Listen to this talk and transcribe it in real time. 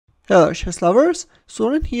Hello chess lovers,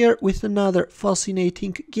 Suren here with another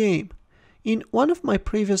fascinating game. In one of my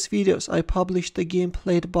previous videos I published a game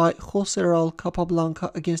played by Jose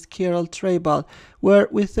Capablanca against Kerala Tribal, where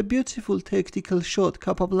with a beautiful tactical shot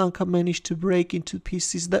Capablanca managed to break into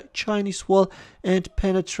pieces the Chinese wall and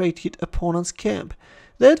penetrated opponent's camp.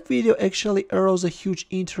 That video actually aroused a huge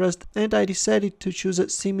interest and I decided to choose a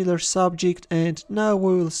similar subject, and now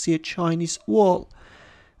we will see a Chinese wall.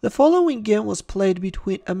 The following game was played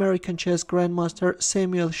between American chess grandmaster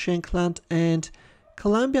Samuel Shankland and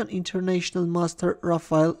Colombian international master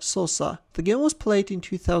Rafael Sosa. The game was played in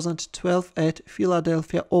 2012 at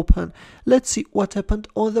Philadelphia Open. Let's see what happened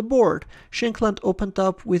on the board. Shankland opened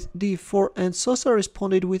up with d4 and Sosa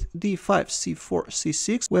responded with d5, c4,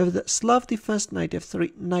 c6. We have the Slav defense, knight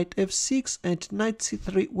f3, knight f6, and knight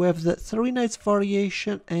c3. We have the three knights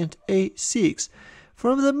variation and a6.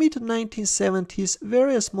 From the mid-1970s,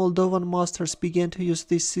 various Moldovan masters began to use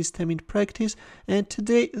this system in practice, and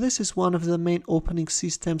today this is one of the main opening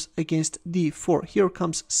systems against d4. Here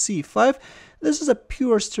comes c5. This is a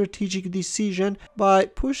pure strategic decision. By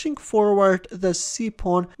pushing forward the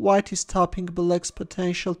c-pawn, white is stopping black's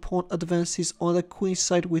potential pawn advances on the queen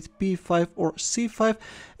side with b5 or c5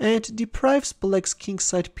 and deprives black's king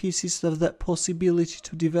side pieces of the possibility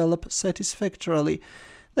to develop satisfactorily.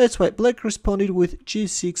 That's why black responded with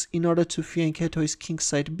g6 in order to fianchetto his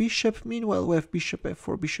kingside bishop. Meanwhile, we have bishop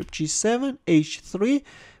f4, bishop g7, h3,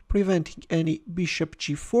 preventing any bishop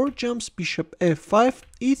g4 jumps, bishop f5,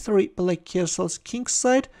 e3, black castles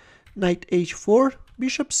kingside, knight h4,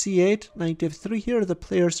 bishop c8, knight f3. Here the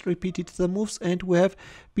players repeated the moves and we have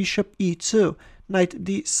bishop e2, knight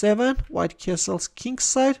d7, white castles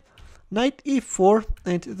kingside, knight e4,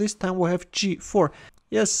 and this time we have g4.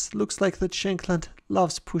 Yes, looks like that Shankland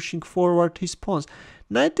loves pushing forward his pawns.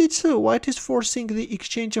 Knight d2, white is forcing the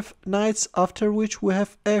exchange of knights, after which we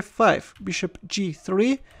have f5, bishop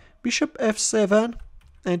g3, bishop f7,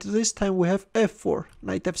 and this time we have f4,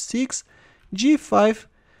 knight f6, g5.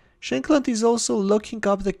 Shankland is also locking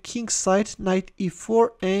up the king side, knight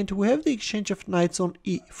e4, and we have the exchange of knights on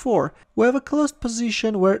e4. We have a closed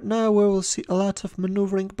position where now we will see a lot of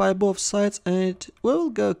maneuvering by both sides, and we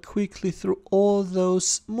will go quickly through all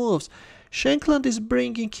those moves. Shankland is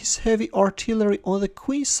bringing his heavy artillery on the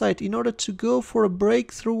queen side in order to go for a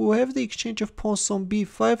breakthrough. We have the exchange of pawns on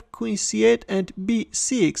b5, queen c8 and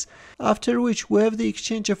b6, after which we have the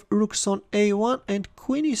exchange of rooks on a1 and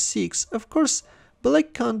queen e6. Of course,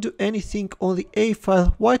 black can't do anything on the a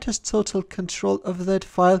file. White has total control of that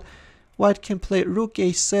file. White can play rook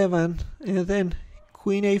a7 and then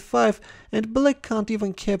queen a5, and black can't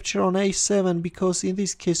even capture on a7 because in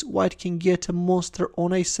this case white can get a monster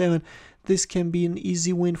on a7. This can be an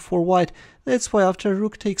easy win for white. That's why after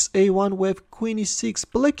rook takes a1 we have queen e6.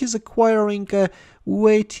 Black is acquiring a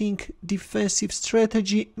waiting defensive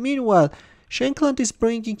strategy. Meanwhile, Shankland is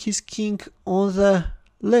bringing his king on the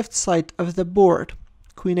left side of the board.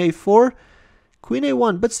 Queen a4, queen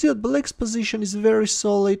a1, but still black's position is very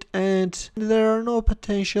solid and there are no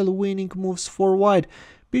potential winning moves for white.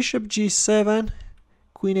 Bishop g7,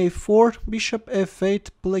 queen a4, bishop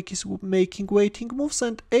f8, black is making waiting moves,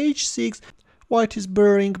 and h6, white is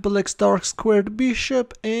burying black's dark squared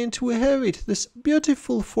bishop, and we have it, this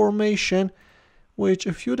beautiful formation which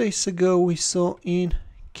a few days ago we saw in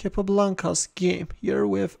Capablanca's game. Here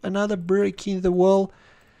we have another break in the wall.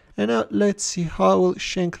 And now let's see how will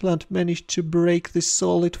Shankland manage to break this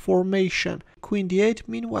solid formation. Queen d8,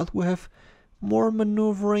 meanwhile we have more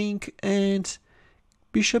maneuvering and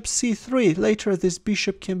bishop c3. Later this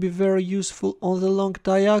bishop can be very useful on the long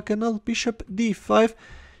diagonal. Bishop d5.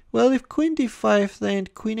 Well, if queen d5 then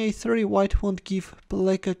queen a3, white won't give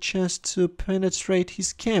black a chance to penetrate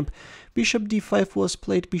his camp. Bishop d5 was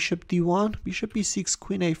played, bishop d1, bishop e6,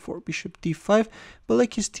 queen a4, bishop d5.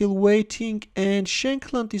 Black is still waiting and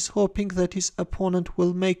Shankland is hoping that his opponent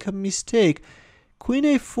will make a mistake. Queen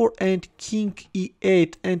a4 and king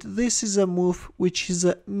e8, and this is a move which is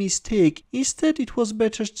a mistake. Instead it was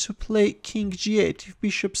better to play king g8. If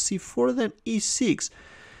bishop c4 then e6.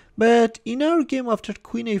 But in our game after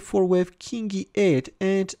queen a4 we have king e8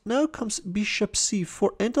 and now comes bishop c4,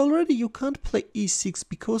 and already you can't play e6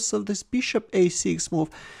 because of this bishop a6 move.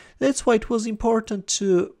 That's why it was important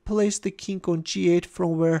to place the king on g8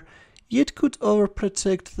 from where it could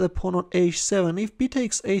overprotect the pawn on h7. If b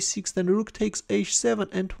takes a6 then rook takes h7,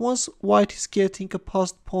 and once white is getting a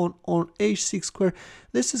passed pawn on h6 square,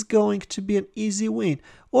 this is going to be an easy win.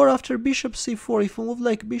 Or after bishop c4, if a move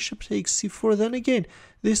like bishop takes c4, then again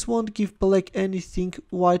this won't give black anything.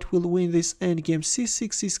 White will win this endgame.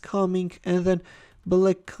 c6 is coming and then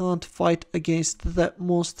black can't fight against the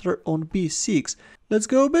monster on b6. Let's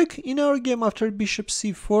go back. In our game after bishop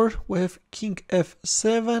c4 we have king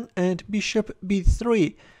f7 and bishop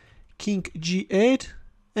b3, king g8,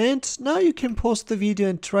 and now you can pause the video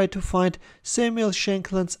and try to find Samuel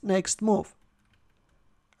Shankland's next move.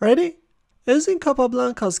 Ready? As in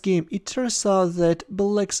Capablanca's game, it turns out that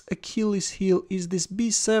black's Achilles heel is this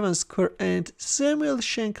b7 square, and Samuel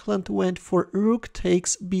Shankland went for rook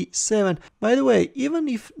takes b7. By the way, even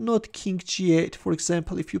if not king g8, for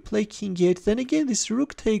example, if you play king e8, then again this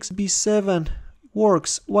rook takes b7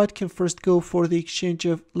 works. White can first go for the exchange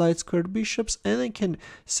of light squared bishops and then can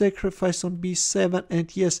sacrifice on b7,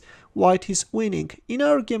 and yes, white is winning. In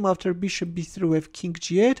our game after bishop b3 we have king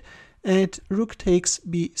g8 and rook takes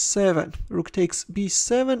b7, rook takes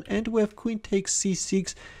b7, and we have queen takes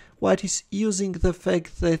c6. White is using the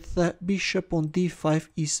fact that the bishop on d5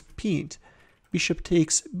 is pinned. Bishop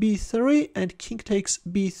takes b3 and king takes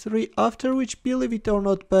b3, after which, believe it or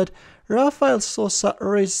not, but Rafael Sosa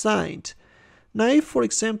resigned. Now if, for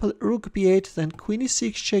example, rook b8, then queen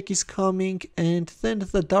e6 check is coming, and then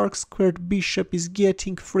the dark squared bishop is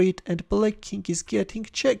getting freed and black king is getting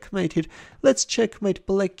checkmated. Let's checkmate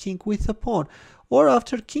black king with a pawn. Or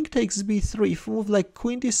after king takes b3, if we move like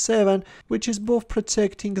queen d7, which is both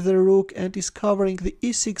protecting the rook and is covering the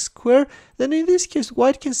e6 square, then in this case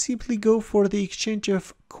white can simply go for the exchange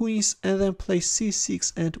of queens and then play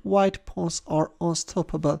c6, and white pawns are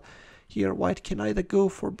unstoppable. Here white can either go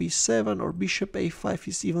for b7 or bishop a5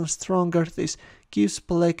 is even stronger. This gives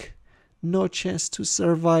black no chance to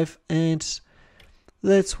survive, and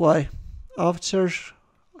that's why after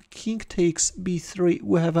king takes b3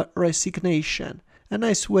 we have a resignation. A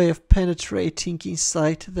nice way of penetrating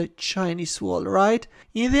inside the Chinese wall, right?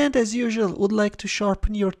 In the end, as usual, would like to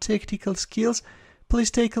sharpen your tactical skills. Please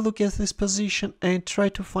take a look at this position and try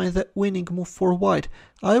to find the winning move for white.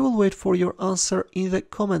 I will wait for your answer in the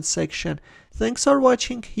comment section. Thanks for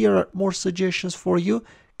watching. Here are more suggestions for you.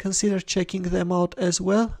 Consider checking them out as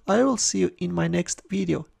well. I will see you in my next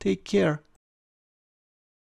video. Take care.